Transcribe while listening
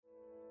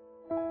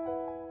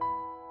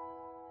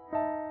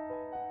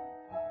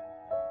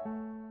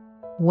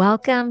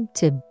Welcome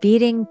to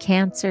Beating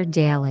Cancer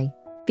Daily.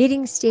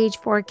 Beating stage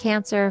 4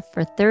 cancer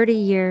for 30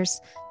 years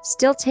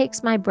still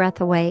takes my breath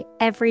away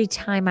every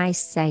time I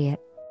say it.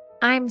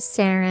 I'm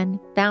Saren,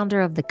 founder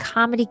of the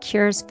Comedy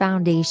Cures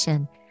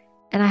Foundation,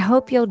 and I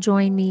hope you'll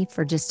join me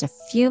for just a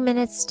few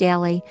minutes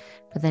daily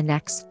for the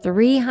next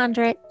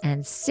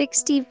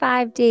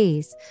 365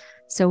 days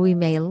so we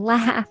may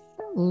laugh,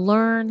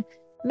 learn,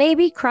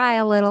 maybe cry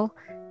a little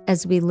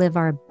as we live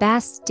our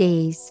best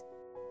days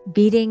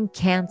beating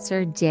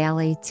cancer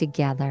daily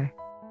together.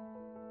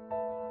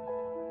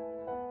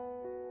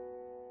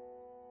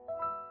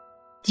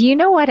 Do you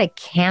know what a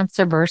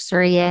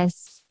Cancerversary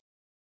is?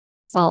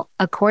 Well,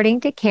 according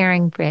to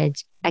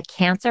CaringBridge, a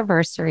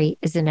Cancerversary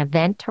is an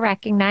event to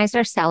recognize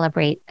or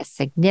celebrate a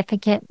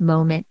significant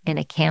moment in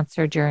a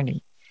cancer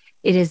journey.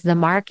 It is the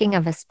marking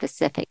of a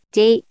specific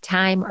date,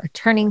 time, or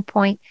turning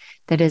point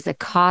that is a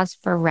cause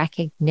for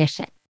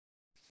recognition.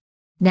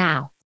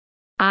 Now,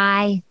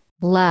 I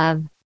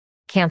love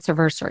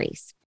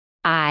Cancerversaries.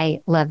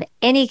 I love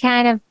any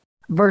kind of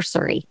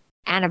versary,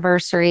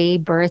 anniversary,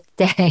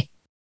 birthday,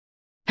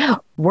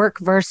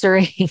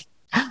 workversary.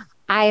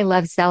 I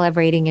love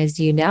celebrating, as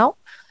you know,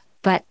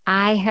 but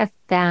I have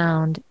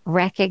found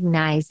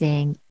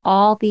recognizing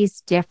all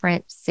these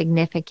different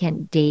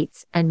significant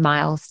dates and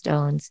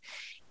milestones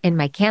in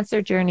my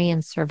cancer journey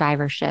and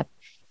survivorship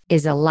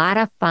is a lot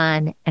of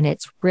fun, and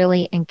it's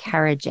really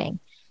encouraging.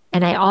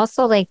 And I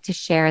also like to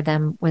share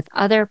them with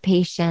other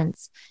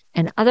patients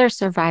and other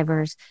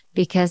survivors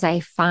because I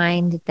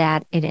find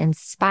that it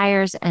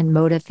inspires and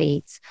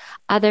motivates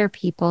other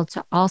people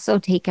to also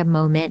take a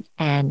moment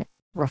and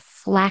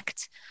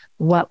reflect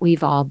what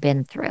we've all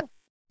been through.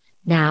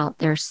 Now,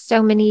 there's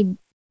so many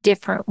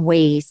different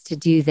ways to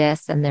do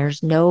this, and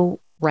there's no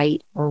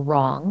right or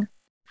wrong,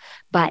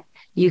 but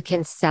you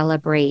can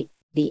celebrate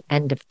the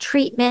end of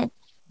treatment.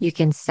 You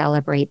can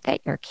celebrate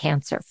that you're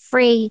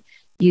cancer-free.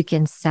 You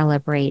can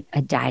celebrate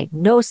a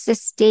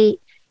diagnosis date.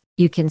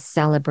 You can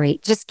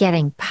celebrate just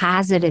getting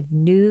positive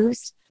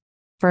news.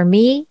 For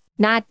me,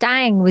 not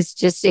dying was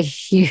just a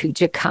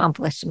huge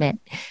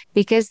accomplishment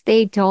because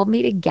they told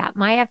me to get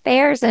my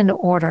affairs in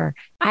order.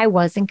 I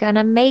wasn't going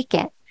to make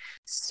it.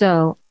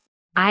 So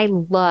I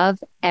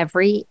love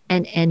every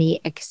and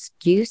any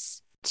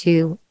excuse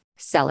to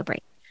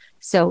celebrate.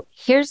 So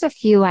here's a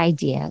few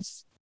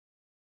ideas.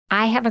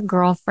 I have a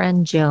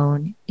girlfriend,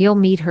 Joan. You'll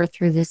meet her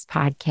through this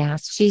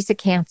podcast. She's a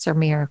cancer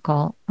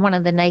miracle, one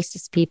of the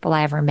nicest people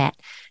I ever met.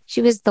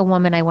 She was the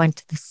woman I went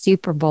to the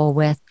Super Bowl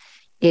with.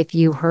 If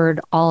you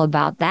heard all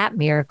about that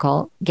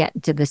miracle,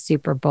 get to the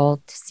Super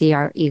Bowl to see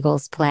our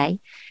Eagles play.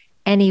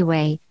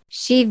 Anyway,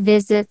 she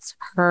visits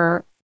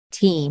her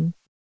team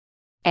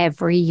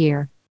every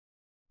year.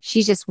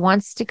 She just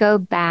wants to go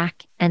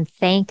back and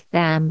thank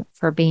them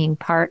for being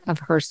part of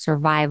her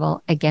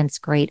survival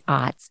against great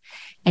odds.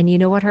 And you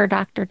know what her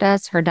doctor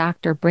does? Her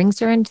doctor brings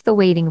her into the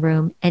waiting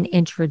room and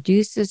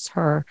introduces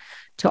her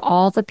to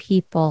all the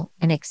people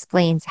and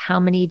explains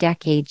how many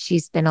decades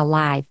she's been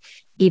alive,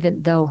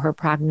 even though her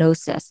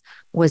prognosis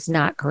was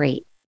not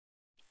great.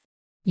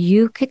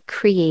 You could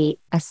create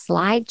a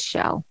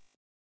slideshow.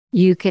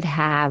 You could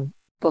have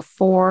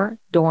before,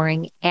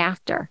 during,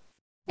 after,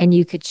 and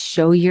you could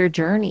show your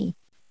journey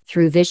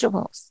through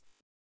visuals.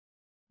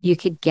 You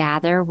could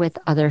gather with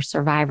other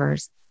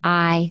survivors.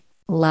 I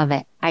love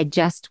it. I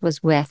just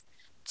was with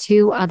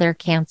 2 other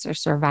cancer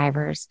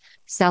survivors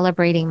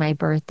celebrating my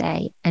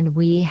birthday, and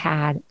we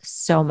had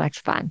so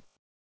much fun.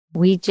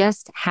 We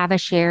just have a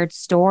shared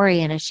story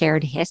and a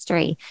shared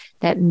history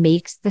that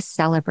makes the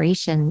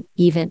celebration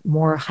even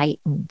more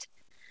heightened.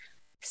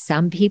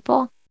 Some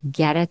people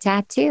get a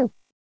tattoo.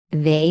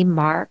 They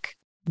mark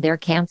their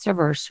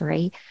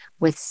Cancerversary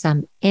with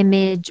some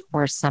image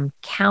or some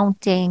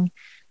counting.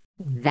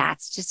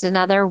 That's just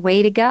another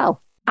way to go.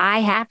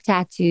 I have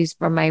tattoos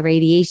from my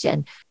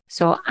radiation,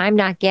 so I'm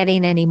not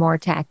getting any more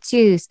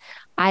tattoos.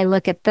 I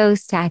look at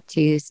those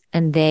tattoos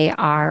and they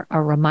are a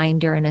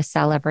reminder and a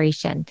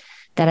celebration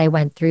that I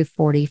went through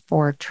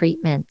 44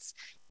 treatments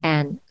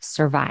and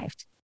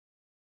survived.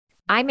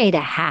 I made a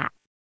hat.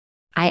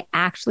 I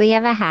actually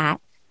have a hat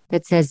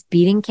that says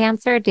Beating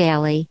Cancer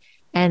Daily,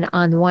 and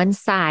on one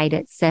side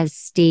it says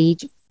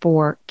Stage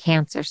 4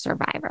 Cancer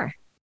Survivor.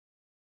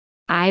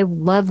 I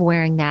love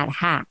wearing that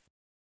hat.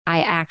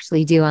 I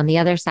actually do. On the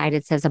other side,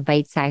 it says a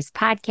bite-sized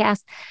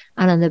podcast.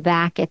 And on the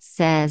back, it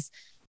says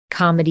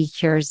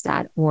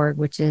comedycures.org,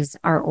 which is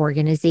our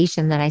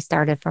organization that I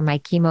started from my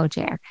chemo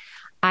chair.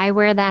 I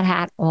wear that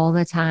hat all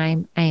the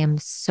time. I am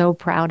so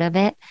proud of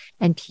it.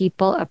 And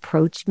people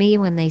approach me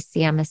when they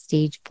see I'm a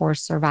stage 4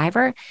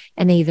 survivor,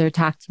 and they either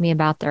talk to me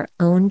about their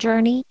own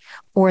journey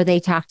or they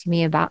talk to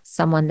me about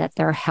someone that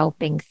they're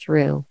helping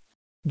through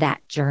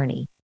that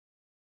journey.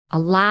 A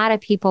lot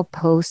of people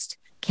post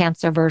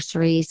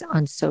Cancerversaries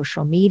on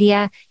social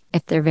media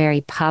if they're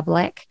very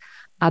public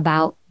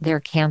about their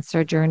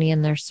cancer journey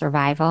and their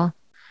survival.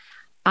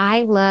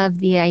 I love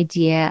the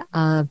idea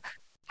of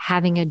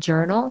having a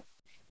journal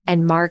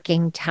and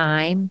marking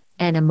time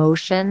and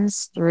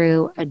emotions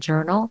through a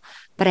journal.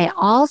 But I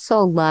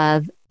also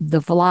love the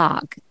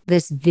vlog,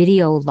 this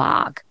video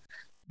log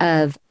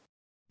of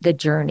the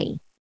journey.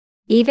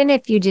 Even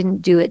if you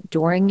didn't do it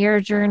during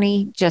your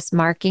journey, just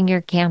marking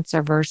your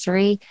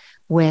Cancerversary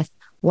with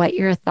what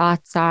your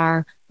thoughts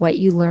are, what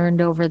you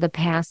learned over the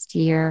past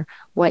year,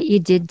 what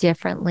you did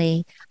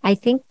differently. I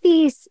think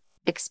these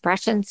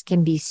expressions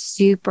can be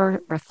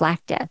super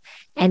reflective.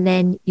 And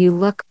then you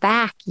look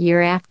back year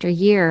after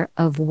year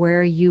of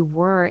where you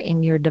were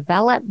in your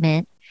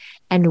development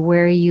and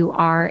where you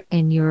are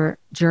in your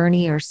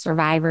journey or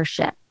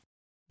survivorship.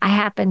 I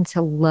happen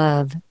to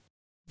love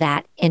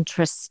that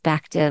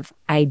introspective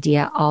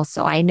idea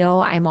also. I know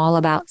I'm all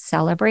about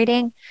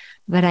celebrating,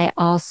 but I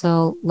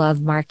also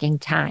love marking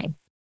time.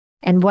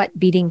 And what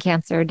Beating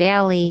Cancer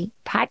Daily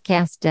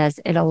podcast does,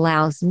 it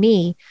allows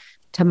me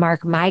to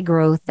mark my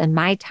growth and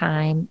my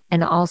time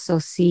and also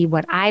see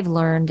what I've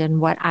learned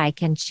and what I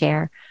can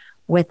share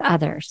with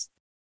others.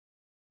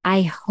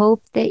 I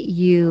hope that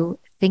you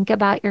think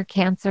about your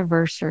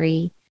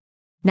Cancerversary,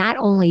 not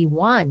only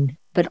one,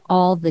 but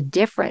all the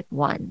different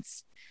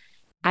ones.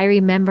 I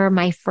remember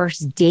my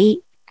first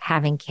date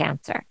having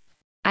cancer.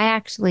 I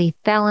actually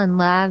fell in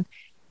love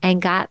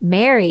and got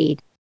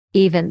married,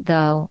 even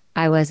though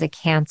I was a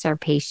cancer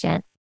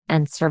patient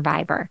and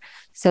survivor.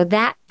 So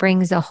that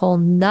brings a whole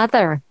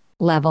nother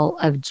level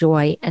of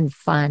joy and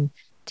fun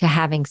to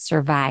having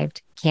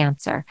survived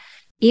cancer.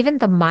 Even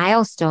the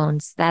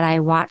milestones that I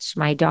watched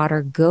my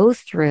daughter go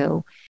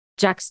through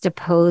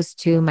juxtaposed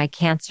to my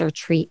cancer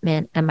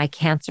treatment and my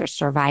cancer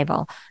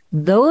survival,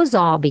 those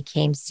all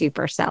became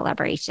super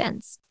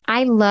celebrations.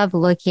 I love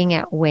looking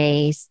at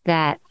ways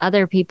that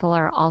other people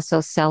are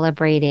also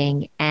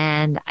celebrating,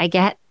 and I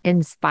get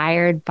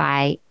inspired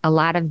by a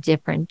lot of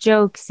different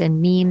jokes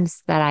and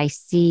memes that I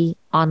see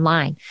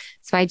online.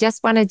 So I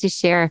just wanted to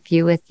share a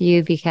few with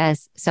you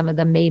because some of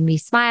them made me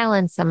smile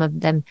and some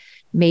of them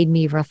made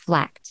me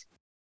reflect.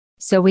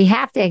 So we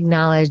have to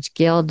acknowledge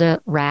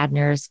Gilda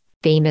Radner's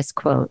famous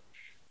quote,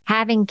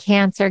 "Having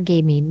cancer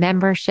gave me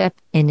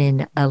membership in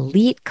an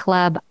elite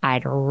club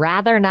I'd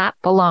rather not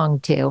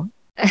belong to."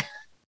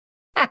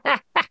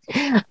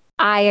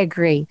 I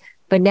agree.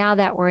 But now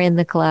that we're in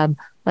the club,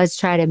 let's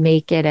try to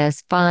make it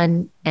as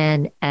fun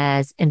and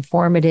as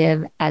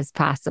informative as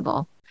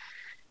possible.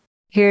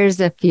 Here's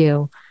a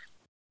few.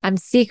 I'm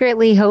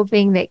secretly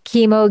hoping that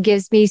chemo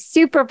gives me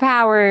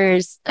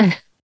superpowers.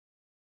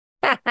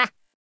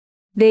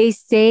 They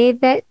say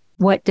that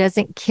what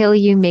doesn't kill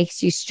you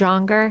makes you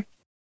stronger.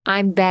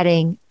 I'm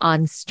betting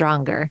on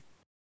stronger.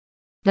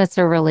 That's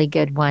a really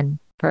good one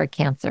for a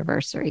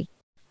Cancerversary.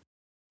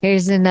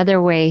 Here's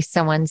another way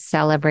someone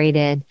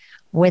celebrated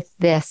with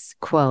this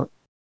quote,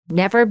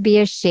 "Never be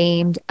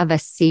ashamed of a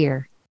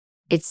seer.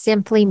 It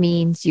simply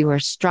means you are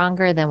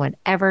stronger than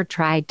whatever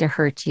tried to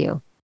hurt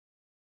you."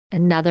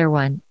 Another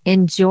one,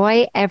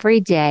 "Enjoy every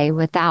day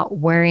without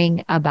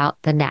worrying about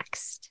the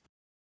next."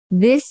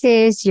 This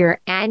is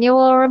your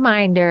annual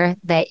reminder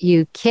that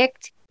you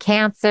kicked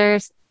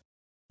cancer's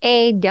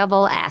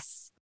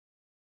ASS.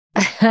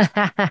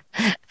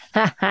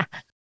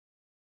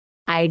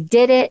 I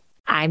did it.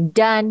 I'm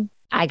done.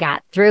 I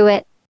got through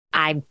it.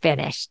 I'm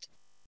finished.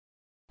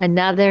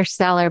 Another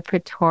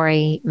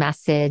celebratory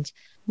message.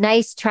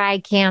 "Nice try,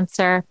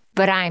 cancer,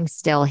 but I'm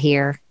still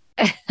here."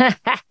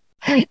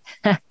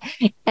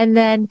 And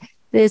then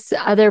this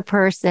other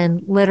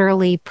person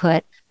literally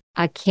put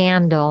a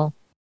candle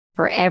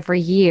for every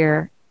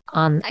year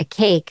on a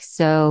cake.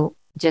 So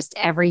just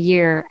every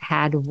year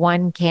had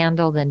one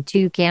candle, then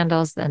two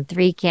candles, then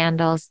three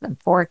candles, then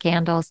four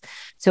candles.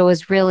 So it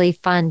was really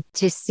fun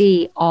to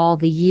see all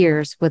the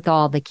years with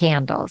all the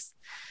candles.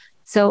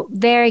 So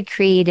very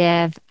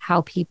creative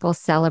how people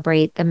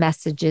celebrate the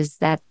messages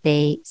that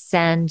they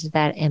send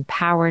that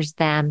empowers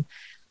them.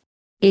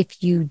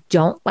 If you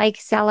don't like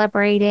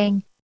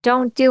celebrating,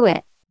 don't do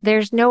it.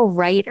 There's no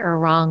right or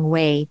wrong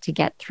way to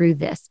get through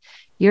this.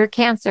 Your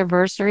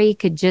Cancerversary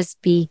could just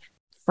be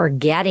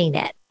forgetting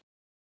it.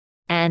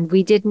 And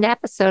we did an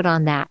episode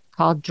on that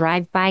called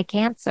Drive By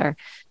Cancer.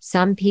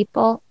 Some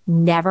people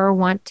never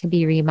want to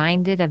be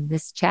reminded of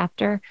this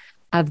chapter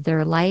of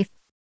their life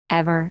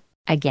ever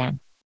again.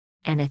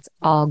 And it's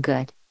all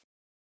good.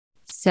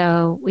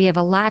 So we have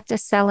a lot to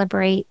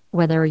celebrate,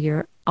 whether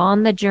you're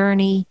on the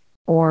journey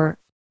or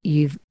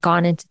you've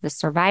gone into the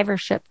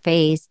survivorship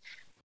phase.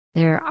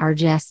 There are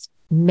just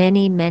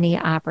many, many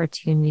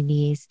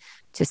opportunities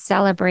to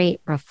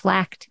celebrate,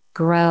 reflect,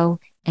 grow,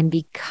 and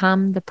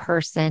become the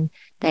person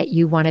that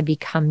you want to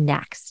become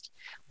next.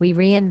 We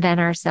reinvent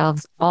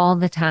ourselves all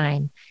the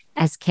time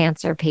as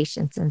cancer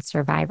patients and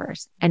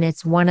survivors, and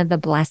it's one of the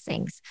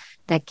blessings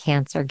that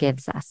cancer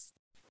gives us.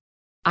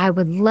 I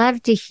would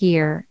love to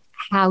hear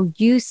how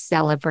you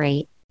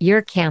celebrate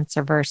your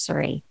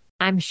Cancerversary.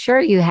 I'm sure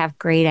you have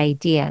great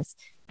ideas,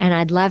 and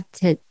I'd love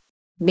to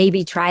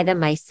maybe try them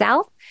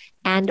myself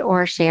and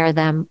or share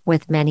them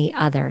with many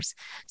others.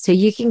 So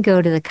you can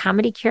go to the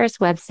Comedy Cures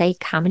website,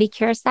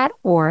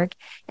 comedycures.org,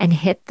 and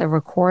hit the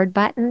record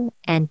button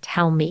and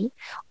tell me,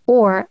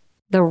 or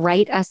the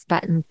Write Us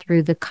button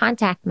through the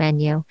contact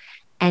menu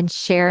and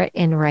share it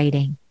in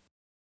writing.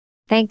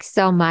 Thanks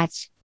so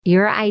much.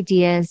 Your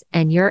ideas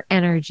and your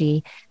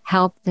energy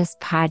help this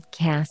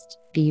podcast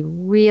be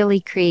really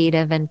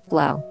creative and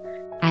flow.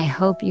 I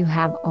hope you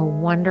have a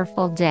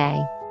wonderful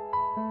day,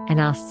 and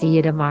I'll see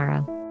you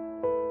tomorrow.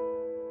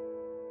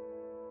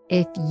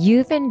 If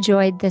you've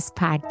enjoyed this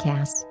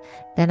podcast,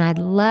 then I'd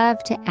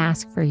love to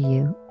ask for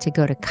you to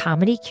go to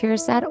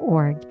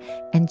comedycures.org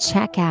and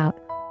check out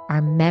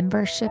our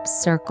membership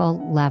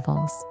circle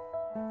levels.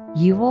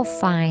 You will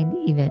find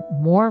even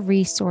more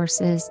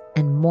resources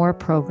and more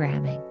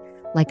programming,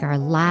 like our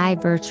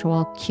live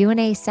virtual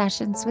Q&A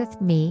sessions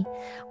with me,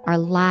 our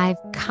live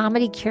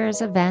Comedy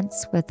Cures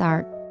events with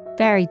our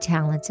very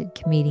talented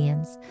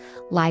comedians,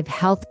 live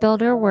health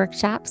builder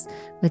workshops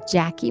with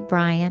Jackie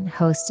Bryan,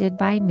 hosted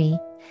by me,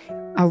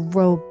 a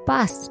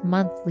robust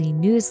monthly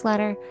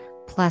newsletter,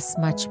 plus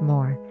much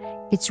more.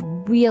 It's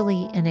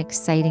really an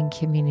exciting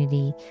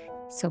community,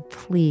 so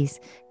please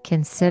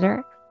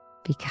consider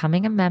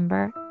becoming a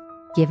member,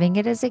 giving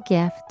it as a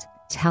gift,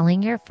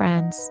 telling your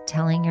friends,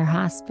 telling your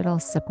hospital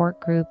support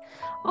group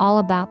all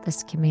about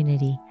this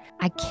community.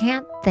 I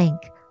can't think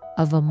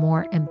of a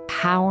more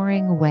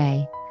empowering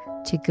way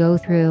to go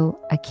through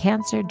a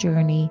cancer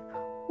journey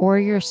or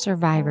your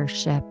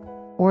survivorship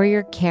or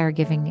your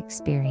caregiving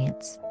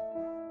experience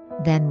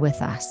than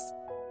with us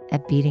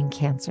at Beating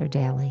Cancer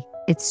Daily.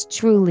 It's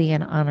truly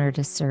an honor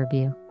to serve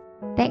you.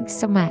 Thanks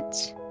so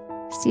much.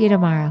 See you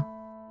tomorrow.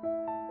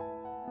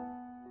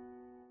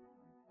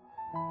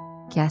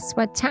 Guess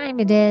what time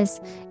it is?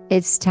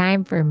 It's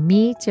time for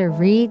me to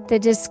read the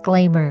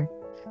disclaimer.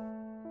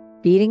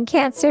 Beating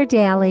Cancer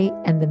Daily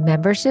and the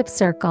membership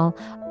circle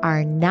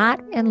are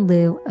not in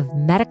lieu of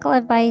medical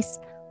advice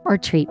or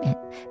treatment.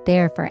 They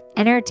are for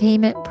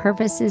entertainment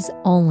purposes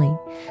only.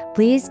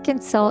 Please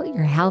consult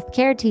your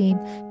healthcare team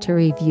to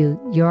review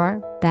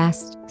your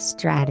best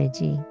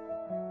strategy.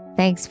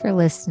 Thanks for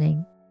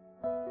listening.